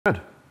Good.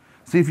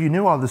 See, if you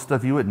knew all this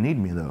stuff, you wouldn't need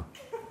me though.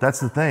 That's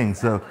the thing,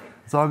 so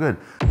it's all good.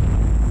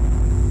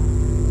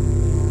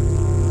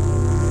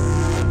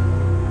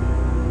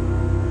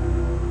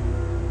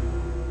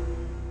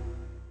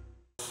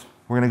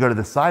 We're gonna go to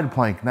the side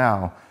plank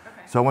now. Okay.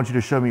 So I want you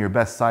to show me your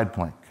best side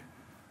plank.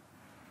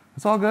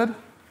 It's all good.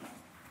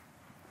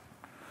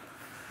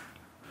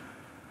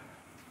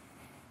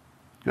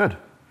 Good.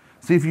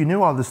 See, if you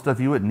knew all this stuff,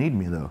 you wouldn't need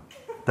me though.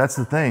 That's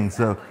the thing,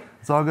 so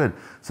it's all good.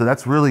 So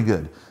that's really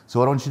good. So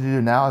what I want you to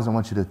do now is I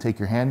want you to take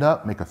your hand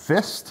up, make a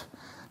fist.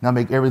 Now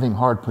make everything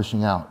hard,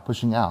 pushing out,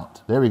 pushing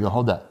out. There we go,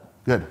 hold that.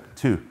 Good.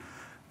 2,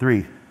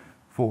 3,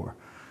 4,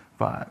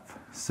 5,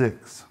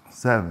 6,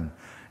 7,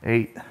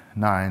 8,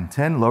 9,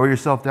 10. Lower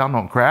yourself down,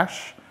 don't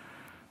crash.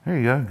 There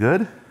you go,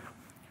 good.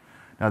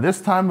 Now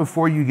this time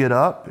before you get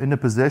up into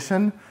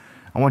position,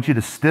 I want you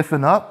to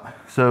stiffen up.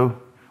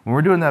 So when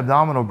we're doing the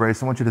abdominal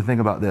brace, I want you to think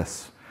about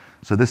this.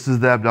 So this is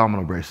the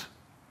abdominal brace.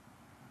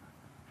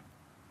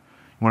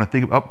 You want to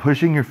think about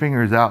pushing your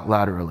fingers out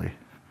laterally.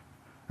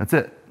 That's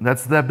it.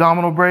 That's the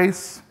abdominal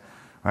brace.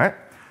 All right?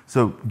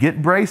 So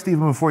get braced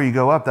even before you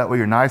go up. That way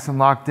you're nice and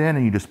locked in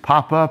and you just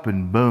pop up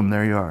and boom,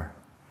 there you are.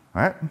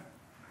 All right?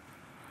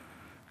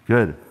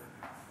 Good.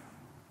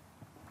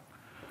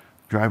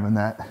 Driving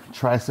that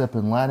tricep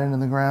and lat into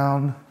the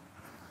ground.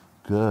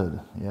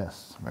 Good.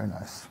 Yes. Very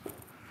nice.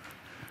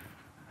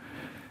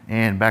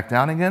 And back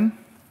down again.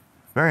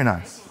 Very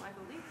nice.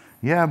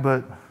 Yeah,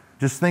 but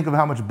just think of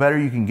how much better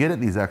you can get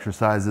at these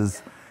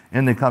exercises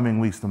in the coming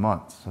weeks to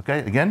months. Okay,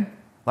 again,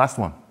 last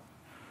one.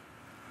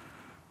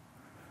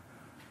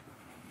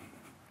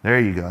 There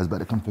you go. I was about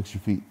to come fix your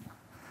feet.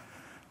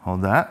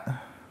 Hold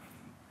that.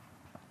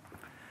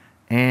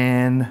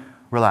 And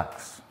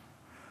relax.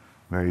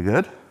 Very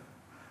good. All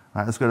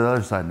right, let's go to the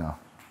other side now.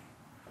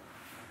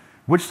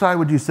 Which side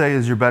would you say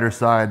is your better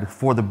side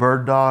for the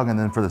bird dog and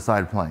then for the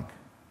side plank?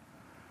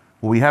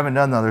 Well, we haven't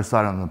done the other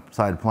side on the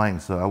side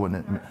plank, so I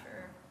wouldn't. Not sure.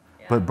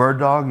 Yeah. But bird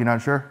dog, you're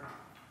not sure?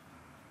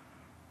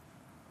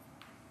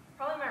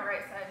 Probably my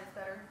right side is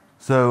better.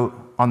 So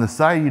on the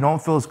side you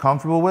don't feel as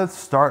comfortable with,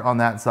 start on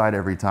that side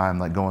every time,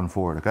 like going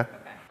forward, okay?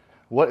 Okay.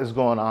 What is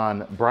going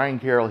on? Brian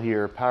Carroll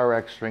here,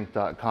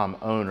 PowerXStrength.com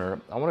owner.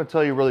 I want to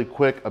tell you really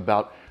quick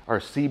about our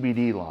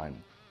CBD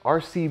line. Our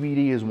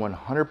CBD is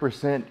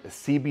 100%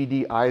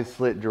 CBD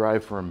isolate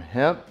derived from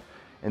hemp.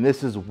 And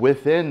this is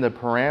within the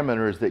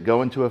parameters that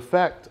go into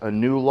effect. A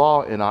new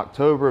law in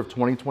October of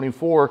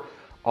 2024,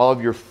 all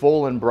of your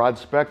full and broad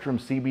spectrum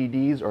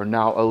CBDs are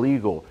now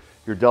illegal.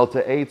 Your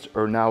Delta 8s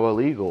are now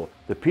illegal.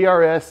 The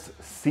PRS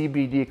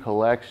CBD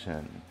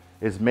collection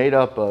is made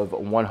up of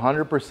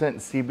 100%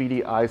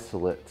 CBD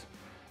isolate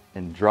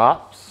in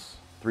drops,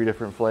 3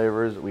 different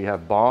flavors. We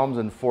have balms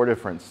in 4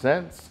 different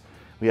scents.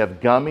 We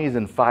have gummies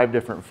in 5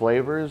 different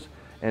flavors.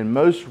 And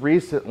most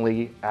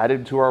recently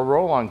added to our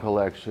roll-on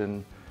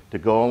collection to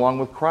go along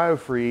with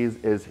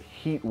CryoFreeze is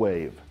Heat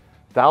Wave.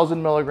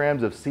 1,000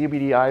 milligrams of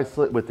CBD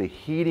isolate with a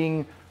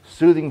heating,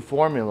 soothing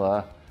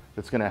formula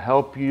that's gonna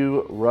help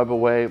you rub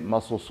away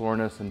muscle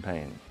soreness and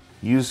pain.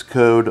 Use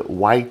code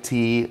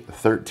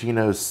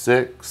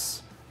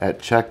YT1306 at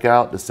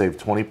checkout to save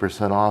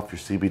 20% off your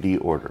CBD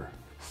order.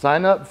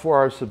 Sign up for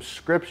our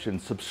subscription,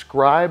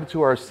 subscribe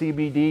to our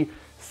CBD,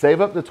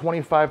 save up to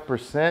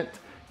 25%,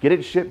 get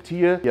it shipped to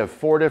you. You have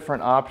 4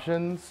 different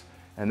options.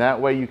 And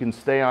that way you can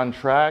stay on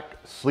track,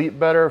 sleep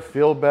better,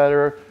 feel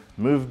better,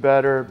 move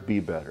better, be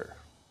better.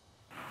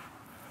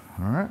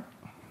 All right.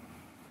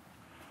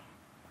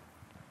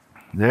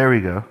 There we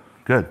go.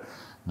 Good.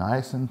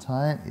 Nice and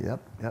tight. Yep,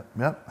 yep,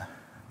 yep.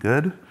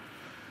 Good.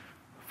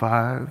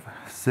 5,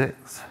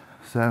 6,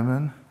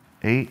 7,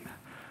 8,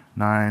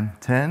 9,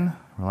 10.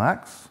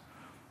 Relax.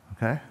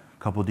 Okay. A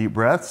couple deep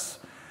breaths.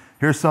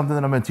 Here's something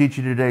that I'm going to teach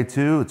you today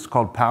too. It's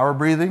called power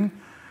breathing.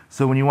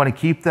 So when you want to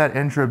keep that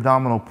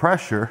intra-abdominal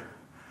pressure,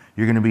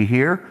 you're going to be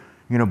here.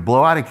 You're going to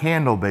blow out a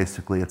candle,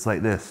 basically. It's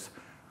like this.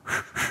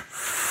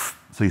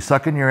 So you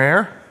suck in your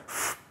air,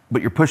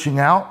 but you're pushing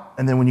out.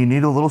 And then when you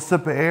need a little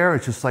sip of air,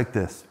 it's just like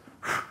this.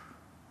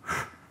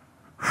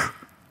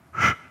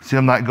 See,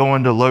 I'm not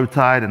going to low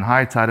tide and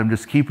high tide. I'm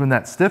just keeping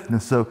that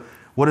stiffness. So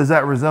what does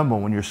that resemble?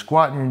 When you're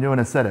squatting and you're doing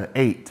a set of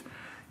 8,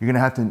 you're going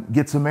to have to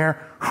get some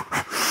air.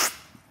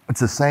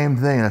 It's the same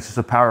thing. That's just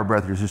a power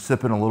breath. You're just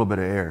sipping a little bit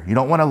of air. You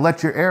don't want to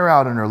let your air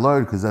out under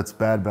load because that's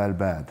bad, bad,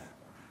 bad.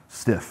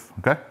 Stiff,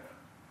 okay?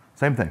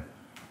 Same thing.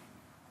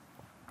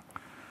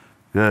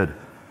 Good.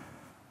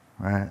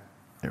 All right,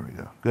 there we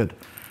go. Good.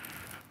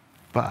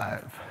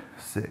 5,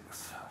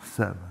 6,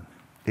 7,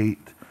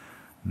 8,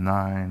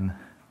 9,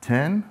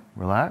 10.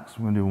 Relax.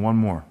 We're gonna do one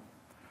more.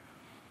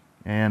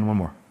 And one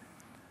more.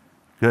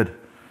 Good.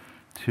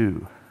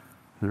 2,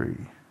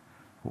 3,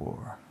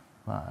 4,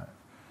 5,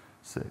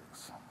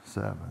 6,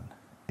 7,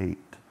 8,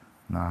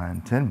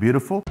 9, 10.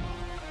 Beautiful.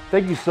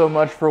 Thank you so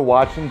much for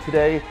watching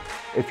today.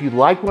 If you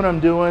like what I'm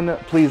doing,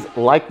 please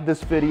like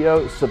this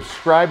video,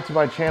 subscribe to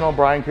my channel,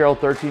 Brian Carroll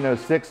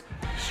 1306,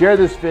 share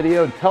this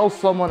video, and tell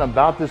someone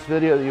about this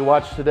video that you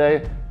watched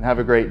today, and have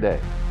a great day.